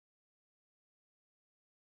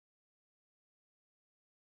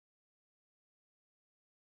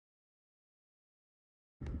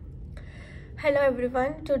Hello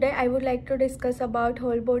everyone, today I would like to discuss about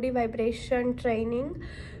whole body vibration training.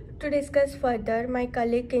 To discuss further, my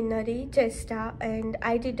colleague Kinnari Chesta and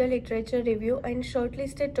I did a literature review and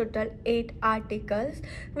shortlisted total 8 articles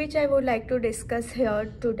which I would like to discuss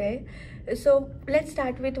here today. So let's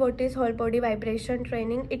start with what is whole body vibration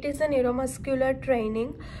training. It is a neuromuscular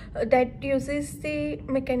training that uses the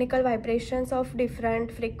mechanical vibrations of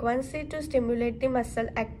different frequency to stimulate the muscle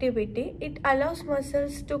activity. It allows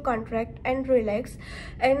muscles to contract and relax,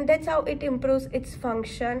 and that's how it improves its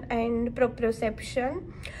function and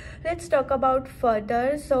proprioception. Let's talk about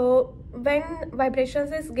further. So when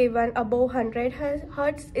vibrations is given above 100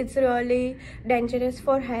 hertz, it's really dangerous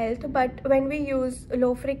for health, but when we use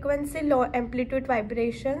low frequency, low amplitude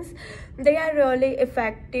vibrations, they are really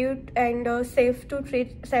effective and safe to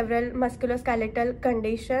treat several musculoskeletal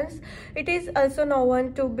conditions. It is also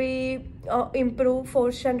known to be improve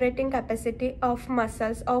force generating capacity of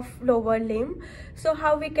muscles of lower limb. So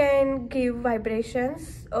how we can give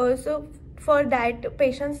vibrations? For that,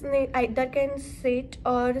 patients either can sit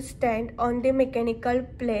or stand on the mechanical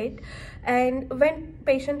plate, and when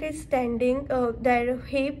patient is standing, their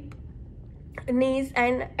hip, knees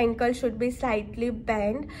and ankle should be slightly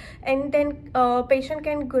bent, and then patient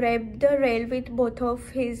can grab the rail with both of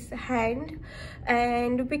his hand,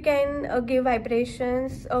 and we can give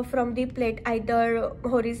vibrations from the plate either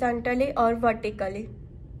horizontally or vertically.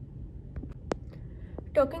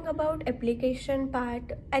 Talking about application part,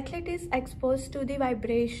 athlete is exposed to the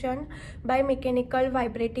vibration by mechanical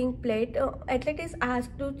vibrating plate. Athlete is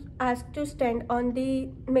asked to stand on the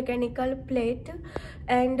mechanical plate,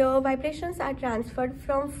 and vibrations are transferred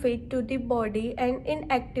from feet to the body, and it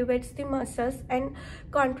activates the muscles and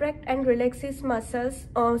contract and relaxes muscles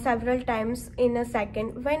several times in a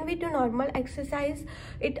second. When we do normal exercise,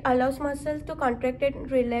 it allows muscles to contract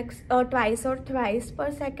and relax twice or thrice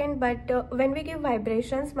per second, but when we give vibration,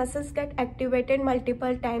 muscles get activated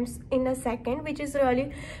multiple times in a second, which is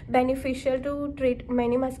really beneficial to treat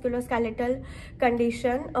many musculoskeletal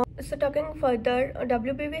condition. So talking further,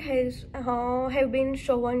 WBV has have been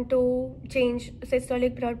shown to change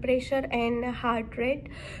systolic blood pressure and heart rate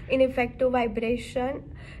in effective vibration.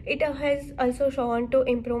 It has also shown to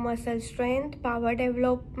improve muscle strength, power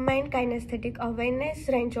development, kinesthetic awareness,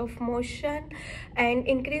 range of motion, and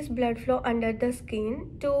increase blood flow under the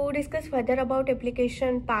skin. To discuss further about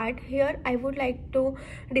application part, here I would like to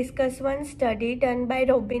discuss one study done by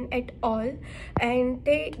Robin et al. And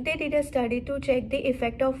they did a study to check the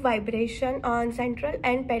effect of vibration on central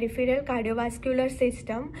and peripheral cardiovascular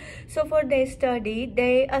system. So for this study,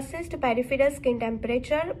 they assessed peripheral skin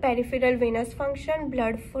temperature, peripheral venous function,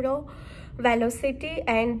 blood flow, velocity,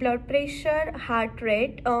 and blood pressure, heart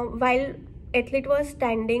rate while athlete was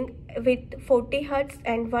standing with 40 hertz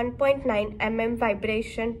and 1.9 mm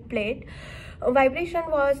vibration plate. Vibration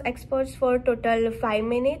was exposed for total 5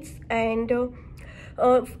 minutes, and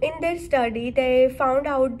in their study, they found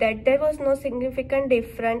out that there was no significant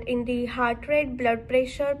difference in the heart rate, blood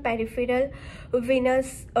pressure, peripheral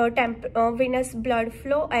venous blood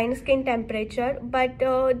flow, and skin temperature. But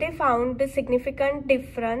they found the significant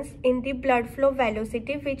difference in the blood flow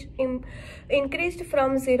velocity, which increased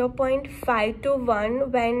from 0.5 to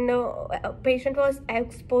 1 when a patient was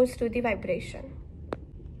exposed to the vibration.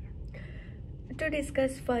 To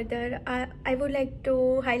discuss further, I would like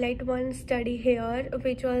to highlight one study here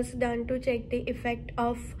which was done to check the effect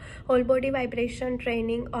of whole body vibration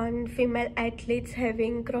training on female athletes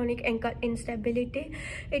having chronic ankle instability.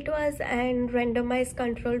 It was a randomized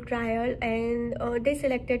controlled trial, and they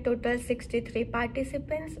selected total 63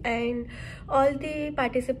 participants, and all the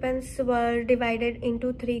participants were divided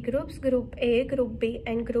into 3 groups: Group A, Group B,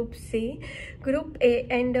 and Group C. Group A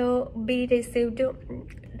and B received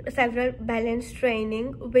several balance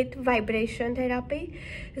training with vibration therapy.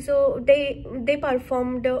 So they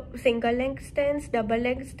performed single leg stance, double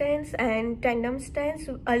leg stance, and tandem stance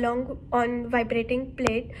along on vibrating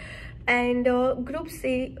plate, and Group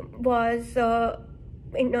C was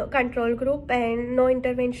in a control group, and no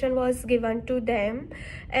intervention was given to them.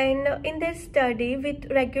 And in this study,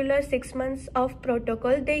 with regular 6 months of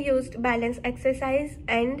protocol, they used balance exercise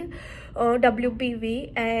and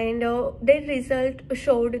WBV, and their result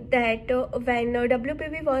showed that when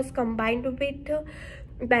WBV was combined with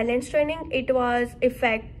balance training, it was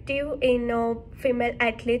effective in female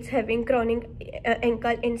athletes having chronic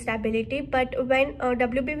ankle instability, but when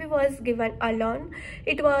WBV was given alone,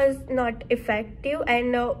 it was not effective,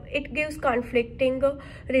 and it gives conflicting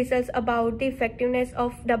results about the effectiveness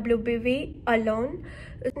of WBV alone.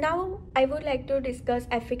 Now I would like to discuss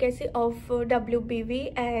efficacy of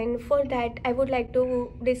WBV, and for that I would like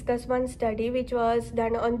to discuss one study which was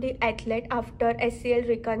done on the athlete after ACL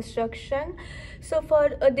reconstruction. So for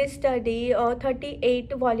this study,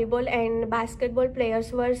 38 volleyball and basketball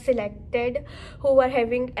players were selected who were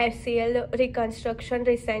having ACL reconstruction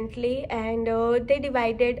recently, and they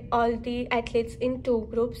divided all the athletes in two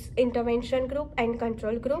groups: intervention group and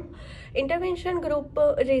control group. Intervention group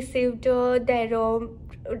received their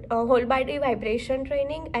whole body vibration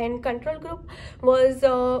training, and control group was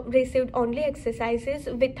received only exercises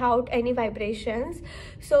without any vibrations.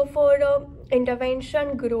 So for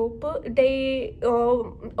intervention group, they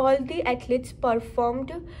all the athletes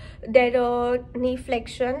performed their knee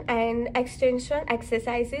flexion and extension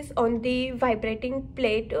exercises on the vibrating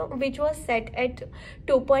plate, which was set at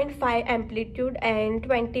 2.5 amplitude and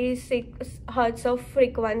 26 hertz of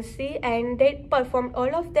frequency, and they performed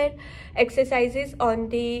all of their exercises on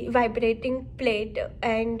the vibrating plate.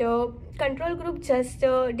 And control group just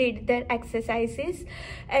did their exercises,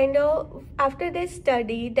 and after this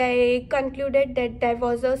study they concluded that there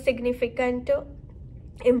was a significant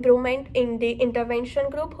improvement in the intervention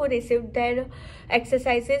group who received their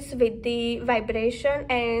exercises with the vibration,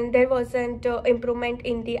 and there wasn't improvement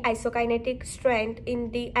in the isokinetic strength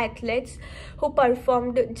in the athletes who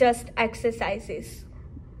performed just exercises.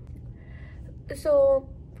 So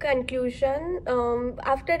conclusion,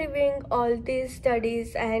 after reviewing all these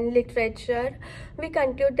studies and literature, we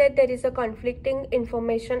conclude that there is a conflicting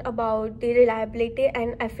information about the reliability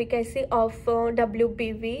and efficacy of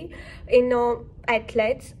WBV in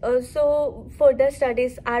athletes. So further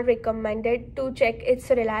studies are recommended to check its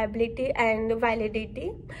reliability and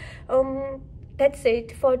validity. That's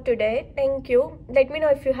it for today. Thank you. Let me know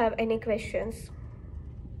if you have any questions.